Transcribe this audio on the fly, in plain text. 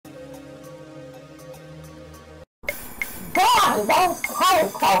why those color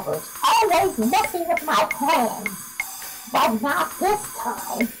clovers always messing with my plans. But not this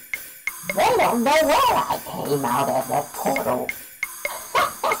time. They don't know where I came out of that portal.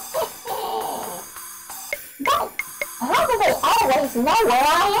 But how do they always know where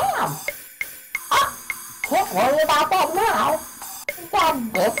I am? Oh, can't worry about that now.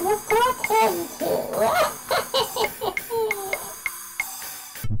 Got business to attend to.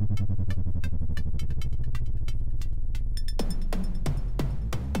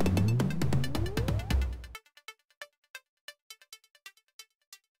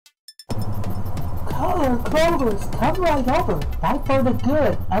 Color Klovers, come right over. Fight for the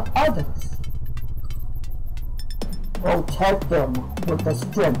good of others. Protect them with the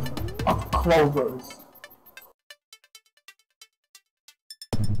strength of clovers.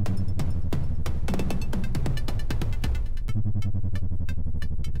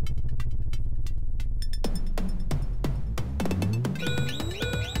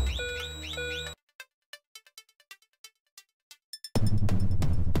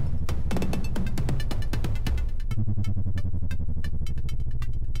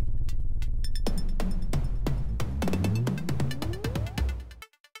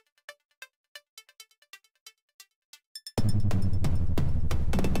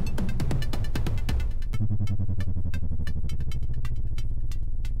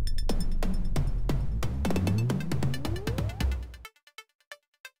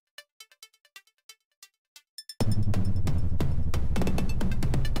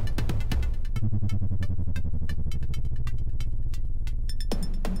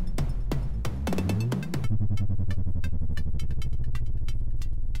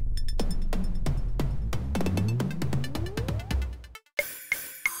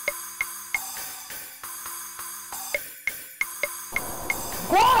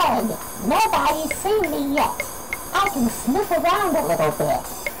 Good! Nobody's seen me yet. I can snoop around a little bit.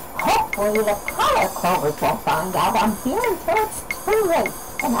 Hopefully the color clovers won't find out I'm here until it's too late,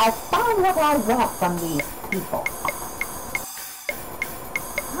 and I'll find what I want from these people.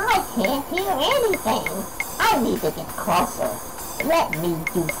 I can't hear anything. I need to get closer. Let me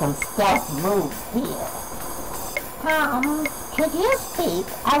do some stealth moves here. Could you speak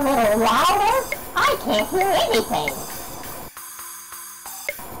a little louder? I can't hear anything.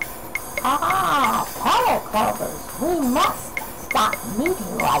 Ah, color clovers, we must stop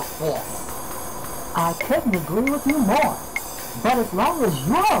meeting like this. I couldn't agree with you more. But as long as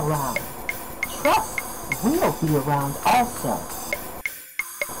you're around, trust we'll be around also.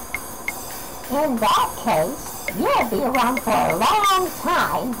 In that case, you'll be around for a long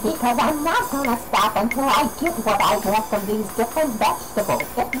time because I'm not going to stop until I get what I want from these different vegetables.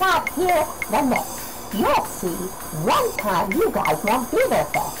 If not here, then next. You'll see. One time you guys won't be there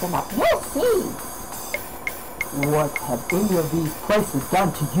fast enough. You'll see. What have any of these places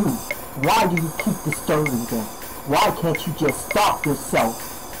done to you? Why do you keep disturbing them? Why can't you just stop yourself?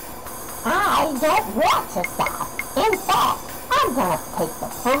 I don't want to stop. In fact, I'm going to take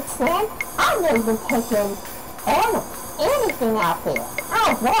the fruits in. I'm not even taking anything out there.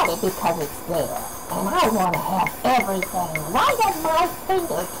 I want it because it's there. And I want to have everything right at my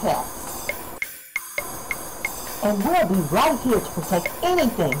fingertips. And we'll be right here to protect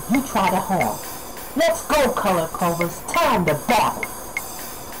anything you try to harm. Let's go, Color Klovers. Time to battle.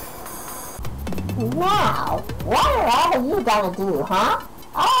 Now, what are all of you gonna do, huh?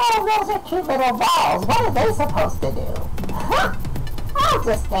 Oh, those are cute little balls. What are they supposed to do? Huh? I'll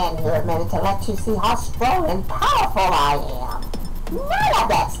just stand here a minute to let you see how strong and powerful I am. None of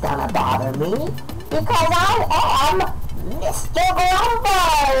that's gonna bother me, because I am Mr.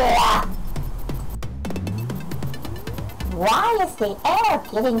 Grumble! Why is the air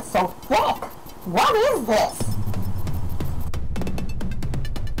getting so thick? What is this?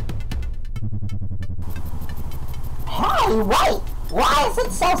 Hey, wait! Why is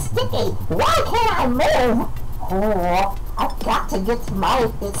it so sticky? Why can't I move? Oh, I've got to get to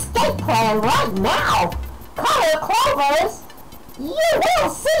my escape plan right now! Color Klovers, you will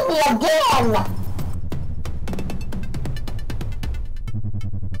see me again!